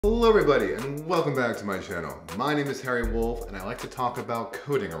Hello everybody and welcome back to my channel. My name is Harry Wolf and I like to talk about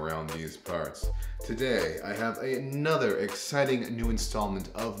coding around these parts. Today I have another exciting new installment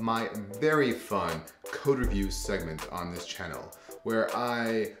of my very fun code review segment on this channel, where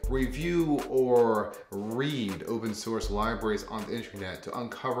I review or read open source libraries on the internet to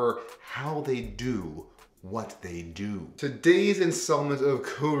uncover how they do what they do. Today's installment of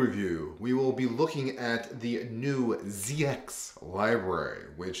Code Review, we will be looking at the new ZX library,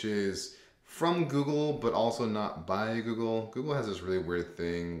 which is from Google, but also not by Google. Google has this really weird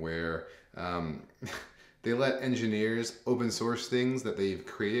thing where they let engineers open source things that they've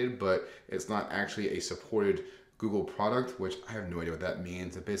created, but it's not actually a supported Google product, which I have no idea what that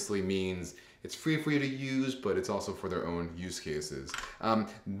means. It basically means it's free for you to use, but it's also for their own use cases.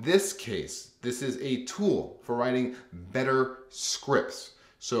 This is a tool for writing better scripts.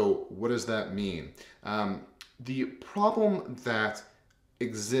 So what does that mean? The problem that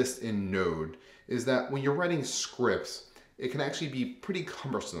exists in Node is that when you're writing scripts, it can actually be pretty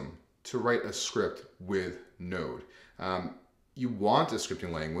cumbersome to write a script with Node. You want a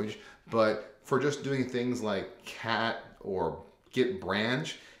scripting language, but for just doing things like cat or git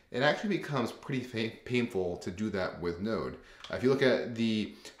branch, it actually becomes pretty painful to do that with Node. If you look at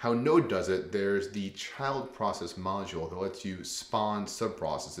how Node does it, there's the child process module that lets you spawn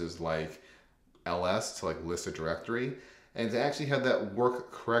subprocesses like ls to list a directory. And to actually have that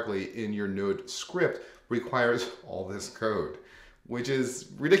work correctly in your Node script requires all this code, which is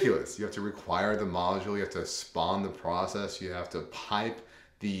ridiculous. You have to require the module, you have to spawn the process, you have to pipe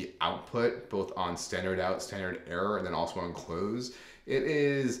the output both on standard out, standard error, and then also on close. It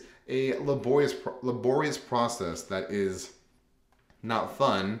is a laborious process that is not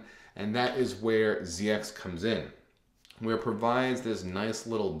fun, and that is where ZX comes in, where it provides this nice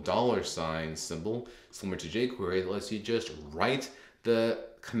little $ symbol similar to jQuery that lets you just write the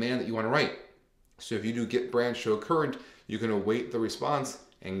command that you want to write. So if you do git branch show current, you can await the response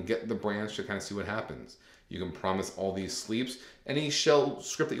and get the branch to kind of see what happens. You can promise all these sleeps. Any shell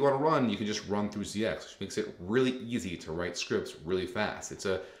script that you want to run, you can just run through ZX, which makes it really easy to write scripts really fast. It's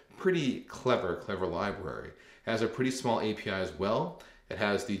a pretty clever library. It has a pretty small API as well. It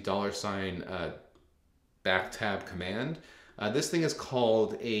has the $ back tab command. This thing is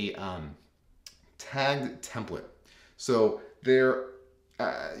called a tagged template. So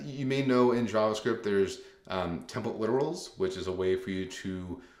you may know in JavaScript there's template literals, which is a way for you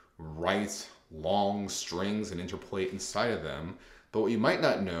to write long strings and interpolate inside of them. But what you might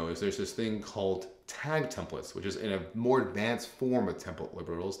not know is there's this thing called tag templates, which is in a more advanced form of template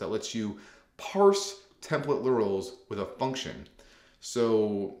literals that lets you parse template literals with a function.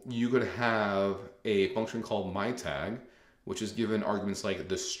 So you could have a function called myTag, which is given arguments like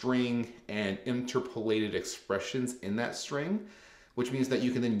the string and interpolated expressions in that string, which means that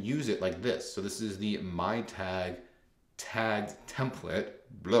you can then use it like this. So this is the myTag tagged template,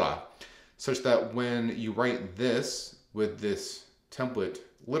 blah, such that when you write this with this template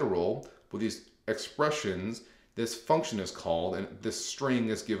literal, with these expressions, this function is called, and this string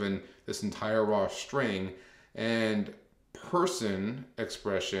is given this entire raw string, and person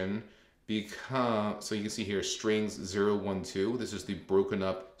expression becomes, so you can see here strings 0, 1, 2. This is the broken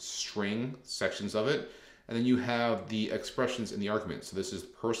up string sections of it. And then you have the expressions in the argument. So this is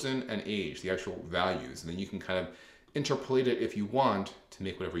person and age, the actual values. And then you can kind of interpolate it if you want to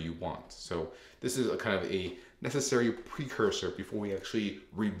make whatever you want. So this is a kind of a necessary precursor before we actually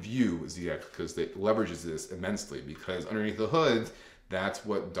review ZX, because it leverages this immensely, because underneath the hood, that's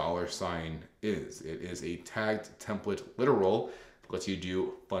what $ is. It is a tagged template literal that lets you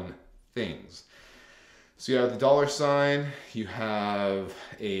do fun things. So you have the $, you have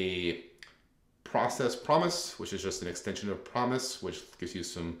a process promise, which is just an extension of promise, which gives you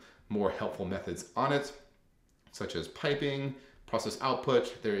some more helpful methods on it, such as piping, process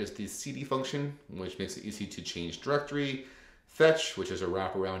output. There is the cd function, which makes it easy to change directory, fetch, which is a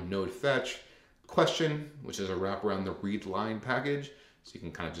wraparound node fetch, question, which is a wraparound the read line package. So you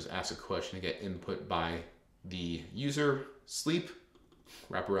can kind of just ask a question and get input by the user, sleep,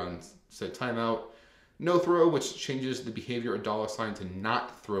 wraparound set timeout, no throw, which changes the behavior of $ to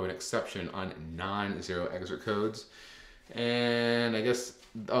not throw an exception on non-zero exit codes. And I guess,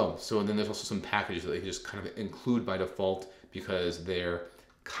 so then there's also some packages that they just kind of include by default because they're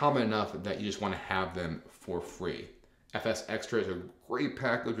common enough that you just want to have them for free. FS Extra is a great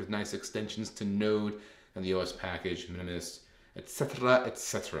package with nice extensions to Node and the OS package, Minimalist, etc.,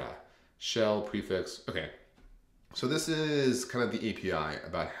 etc. Shell, prefix, okay. So this is kind of the API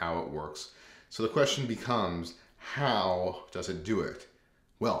about how it works. So the question becomes, how does it do it?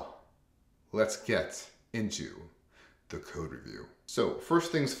 Well, let's get into the code review. So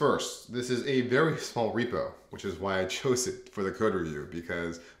first things first, this is a very small repo, which is why I chose it for the code review,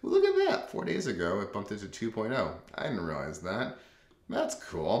 because well, look at that, 4 days ago it bumped into 2.0. I didn't realize that. That's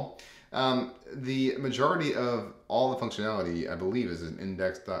cool. The majority of all the functionality, I believe, is in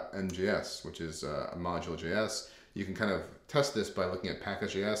index.mjs, which is a module.js. You can kind of test this by looking at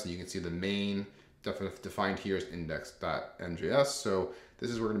package.js, and you can see the main defined here is index.mjs. So this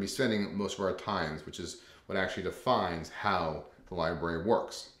is where we're going to be spending most of our times, which is what actually defines how the library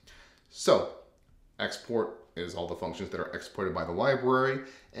works. So export is all the functions that are exported by the library.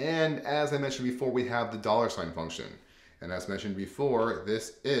 And as I mentioned before, we have the $ function. And as mentioned before,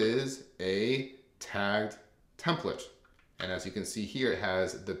 this is a tagged template. And as you can see here, it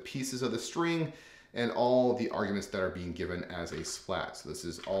has the pieces of the string and all the arguments that are being given as a splat. So this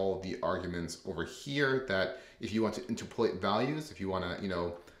is all the arguments over here that if you want to interpolate values, if you want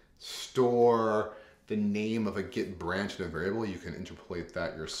to, store the name of a Git branch in a variable, you can interpolate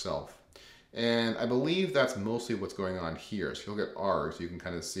that yourself. And I believe that's mostly what's going on here. So if you look at args, you can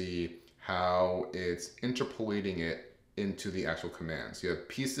kind of see how it's interpolating it into the actual command. So you have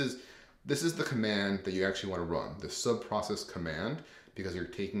pieces. This is the command that you actually want to run, the subprocess command, because you're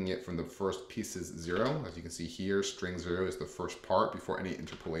taking it from the first pieces 0. As you can see here, string 0 is the first part before any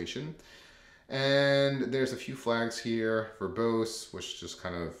interpolation. And there's a few flags here, verbose, which just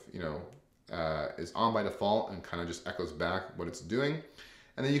kind of, is on by default and kind of just echoes back what it's doing.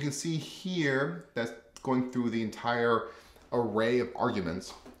 And then you can see here that's going through the entire array of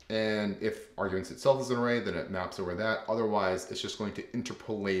arguments. And if arguments itself is an array, then it maps over that. Otherwise, it's just going to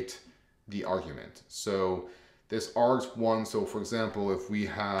interpolate the argument. So this args1, so for example, if we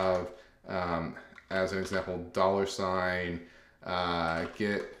have, as an example, $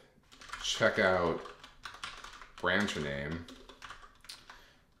 get checkout branch name,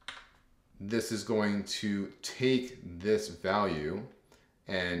 this is going to take this value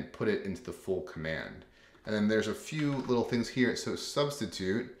and put it into the full command. And then there's a few little things here. So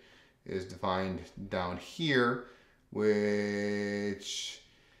substitute is defined down here, which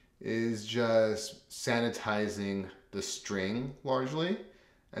is just sanitizing the string largely.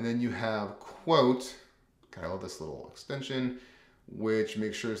 And then you have quote, I love this little extension, which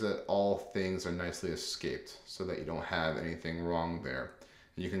makes sure that all things are nicely escaped so that you don't have anything wrong there.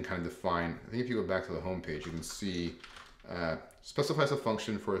 And you can kind of define, I think if you go back to the home page, you can see specifies a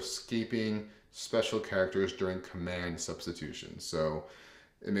function for escaping special characters during command substitution. So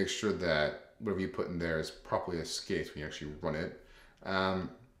it makes sure that whatever you put in there is properly escaped when you actually run it.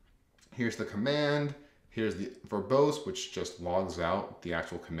 Here's the command. Here's the verbose, which just logs out the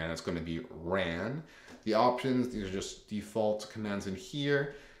actual command that's going to be ran. The options, these are just default commands in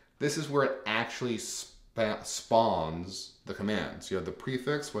here. This is where it actually spawns the command. So you have the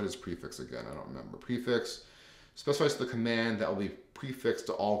prefix. What is prefix again? I don't remember. Prefix specifies the command that will be prefixed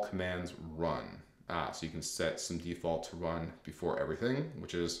to all commands run. So you can set some default to run before everything,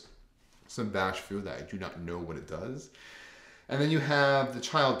 which is some bash foo that I do not know what it does. And then you have the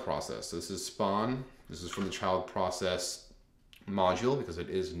child process. So this is spawn. This is from the child process module because it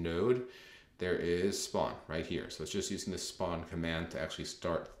is node. There is spawn right here. So it's just using the spawn command to actually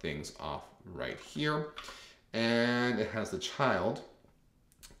start things off right here. And it has the child.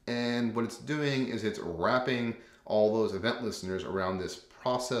 And what it's doing is it's wrapping all those event listeners around this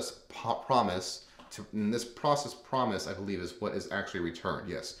process promise. And this process promise, I believe, is what is actually returned.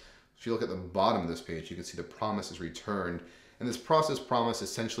 Yes. If you look at the bottom of this page, you can see the promise is returned. And this process promise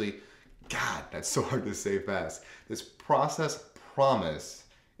essentially, God, that's so hard to say fast. This process promise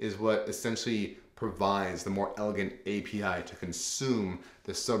is what essentially provides the more elegant API to consume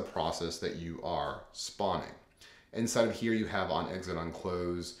the sub-process that you are spawning. Inside of here, you have on exit, on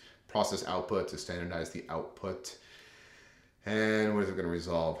close, process output to standardize the output. And what is it going to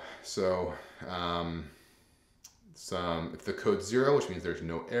resolve? So if the code's 0, which means there's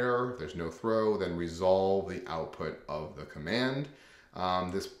no error, there's no throw, then resolve the output of the command.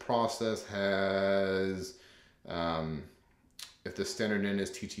 This process has, if the standard in is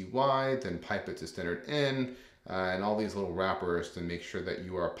TTY, then pipe it to standard in, and all these little wrappers to make sure that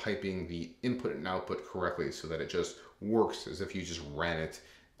you are piping the input and output correctly so that it just works as if you just ran it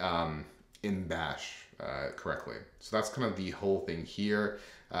in bash correctly. So that's kind of the whole thing here.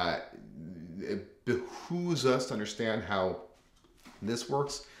 It behooves us to understand how this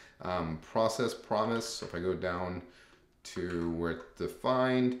works. Process promise, so if I go down to where it's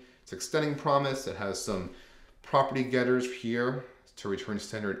defined, it's extending promise. It has some property getters here to return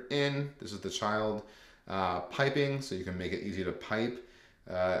standard in. This is the child piping, so you can make it easy to pipe.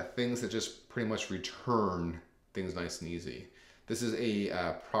 Things that just pretty much return things nice and easy. This is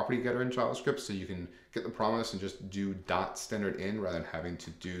a property getter in JavaScript, so you can get the promise and just do dot standard in rather than having to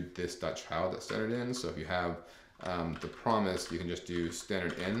do this dot child dot standard in. So if you have the promise, you can just do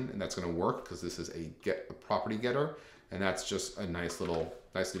standard in, and that's going to work because this is a property getter, and that's just a nice little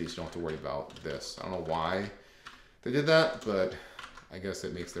piece. You don't have to worry about this. I don't know why they did that, but I guess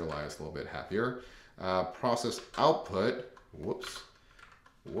it makes their lives a little bit happier. Process output, whoops,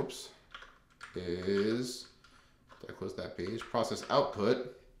 is, did I close that page? Process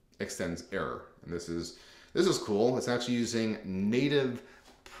output extends error, and this is cool. It's actually using native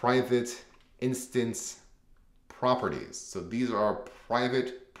private instance properties. So these are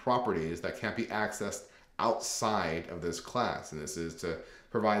private properties that can't be accessed outside of this class, and this is to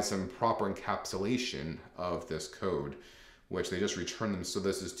provide some proper encapsulation of this code, which they just return them. So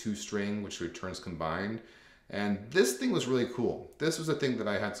this is toString, which returns combined. And this thing was really cool. This was a thing that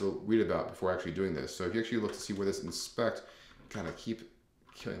I had to read about before actually doing this. So if you actually look to see where this inspect, kind of keep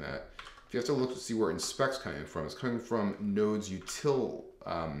killing that. If you have to look to see where inspect's coming from, it's coming from Node's util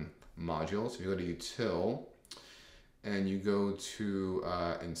module. So if you go to util and you go to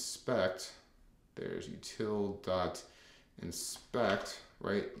inspect, there's util.inspect,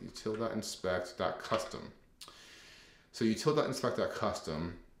 right? Util.inspect.custom. So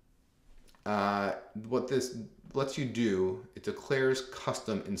util.inspect.custom, what this lets you do, it declares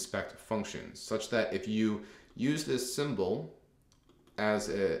custom inspect functions such that if you use this symbol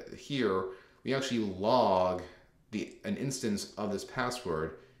as here, we actually log an instance of this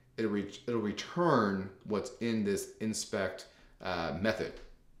password, it'll return what's in this inspect method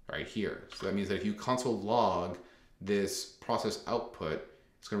right here. So that means that if you console log this process output,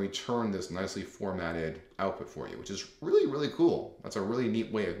 it's going to return this nicely formatted output for you, which is really, really cool. That's a really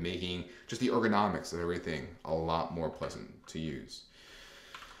neat way of making just the ergonomics of everything a lot more pleasant to use.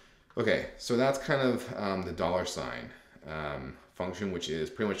 Okay, so that's kind of the $sign function, which is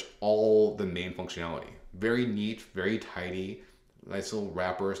pretty much all the main functionality. Very neat, very tidy, nice little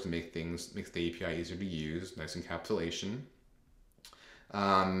wrappers to make things, makes the API easier to use, nice encapsulation.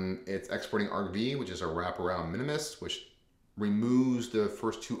 It's exporting argv, which is a wraparound minimus, which removes the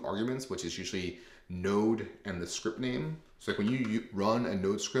first two arguments, which is usually node and the script name. So like when you run a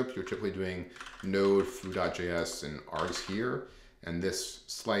node script, you're typically doing node foo.js and args here. And this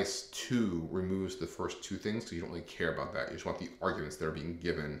slice 2 removes the first two things, so you don't really care about that. You just want the arguments that are being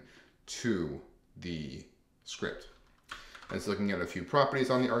given to the script. And it's looking at a few properties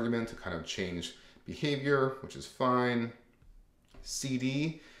on the argument to kind of change behavior, which is fine.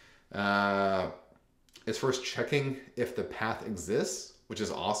 CD is first checking if the path exists, which is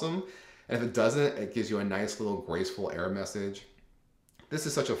awesome. And if it doesn't, it gives you a nice little graceful error message. This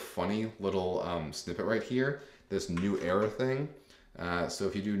is such a funny little snippet right here, this new error thing. So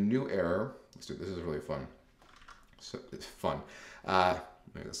if you do new error, let's do, this is really fun. So it's fun.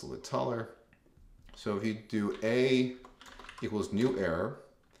 Make this a little bit taller. So if you do A equals new error,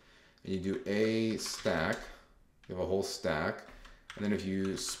 and you do A stack, you have a whole stack. And then if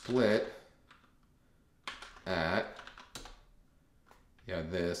you split at,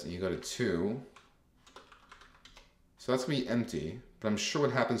 this, and you go to 2, so that's gonna be empty. But I'm sure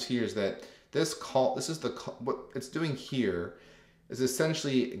what happens here is that what it's doing here is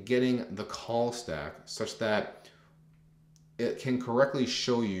essentially getting the call stack such that it can correctly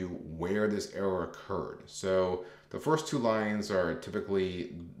show you where this error occurred. So the first two lines are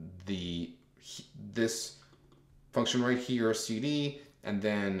typically this function right here, CD, and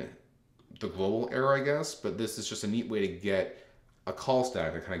then the global error, I guess. But this is just a neat way to get a call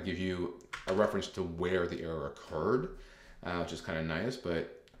stack to kind of give you a reference to where the error occurred, which is kind of nice.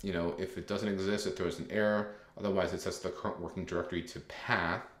 But you know, if it doesn't exist, it throws an error. Otherwise, it sets the current working directory to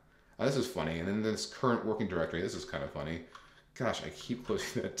path. This is funny. And then this current working directory, this is kind of funny. Gosh, I keep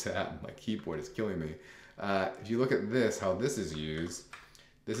closing that tab. My keyboard is killing me. If you look at this, how this is used,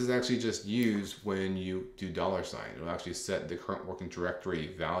 this is actually just used when you do $. It'll actually set the current working directory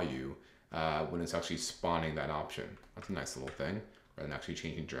value when it's actually spawning that option. That's a nice little thing, rather than actually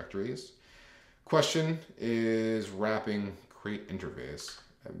changing directories. Question is wrapping create interface.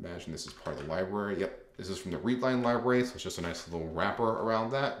 I imagine this is part of the library. Yep, this is from the readline library, so it's just a nice little wrapper around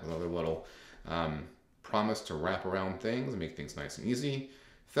that. Another little promise to wrap around things and make things nice and easy.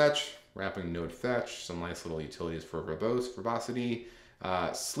 Fetch, wrapping node fetch, some nice little utilities for verbosity.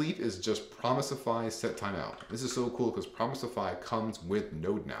 Sleep is just promisify set timeout. This is so cool because promisify comes with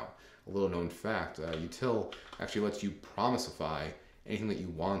node now. A little known fact, util actually lets you promisify anything that you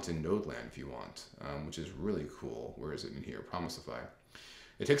want in node land if you want, which is really cool. Where is it in here? Promisify.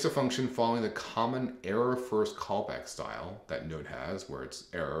 It takes a function following the common error first callback style that node has, where it's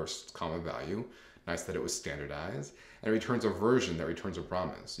error, comma value. Nice that it was standardized. And it returns a version that returns a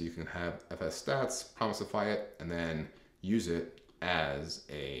promise. So you can have fs stats, promisify it, and then use it as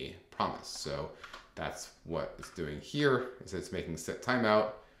a promise. So that's what it's doing here, is it's making set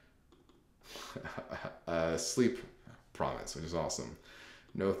timeout a sleep promise, which is awesome.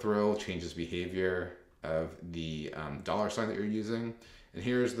 No throw changes behavior of the $sign that you're using. And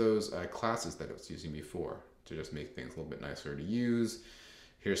here's those classes that it was using before to just make things a little bit nicer to use.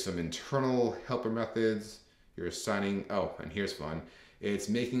 Here's some internal helper methods. You're assigning, oh, and here's fun. It's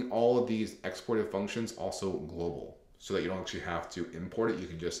making all of these exported functions also global so that you don't actually have to import it. You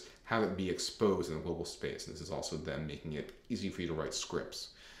can just have it be exposed in the global space. And this is also them making it easy for you to write scripts.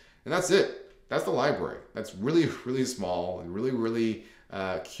 And that's it. That's the library. That's really, really small, really, really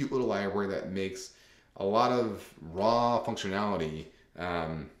cute little library that makes a lot of raw functionality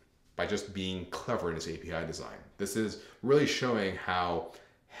by just being clever in its API design. This is really showing how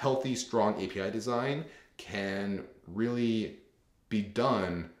healthy, strong API design can really be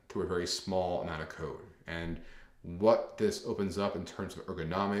done through a very small amount of code. And what this opens up in terms of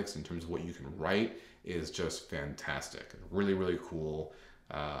ergonomics, in terms of what you can write, is just fantastic. Really, really cool.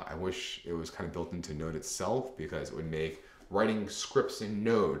 I wish it was kind of built into Node itself, because it would make writing scripts in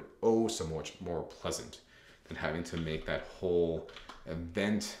Node oh so much more pleasant than having to make that whole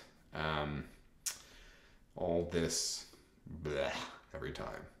event, all this bleh, every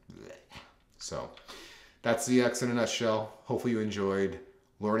time. Bleh. So that's ZX in a nutshell. Hopefully you enjoyed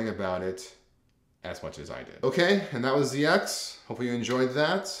learning about it as much as I did. Okay, and that was ZX. Hopefully you enjoyed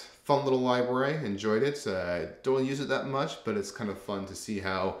that. Fun little library, enjoyed it. Don't really use it that much, but it's kind of fun to see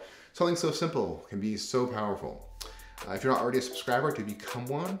how something so simple can be so powerful. If you're not already a subscriber, to become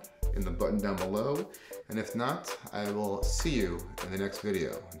one in the button down below. And if not, I will see you in the next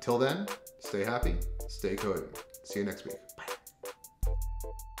video. Until then, stay happy, stay coding. See you next week.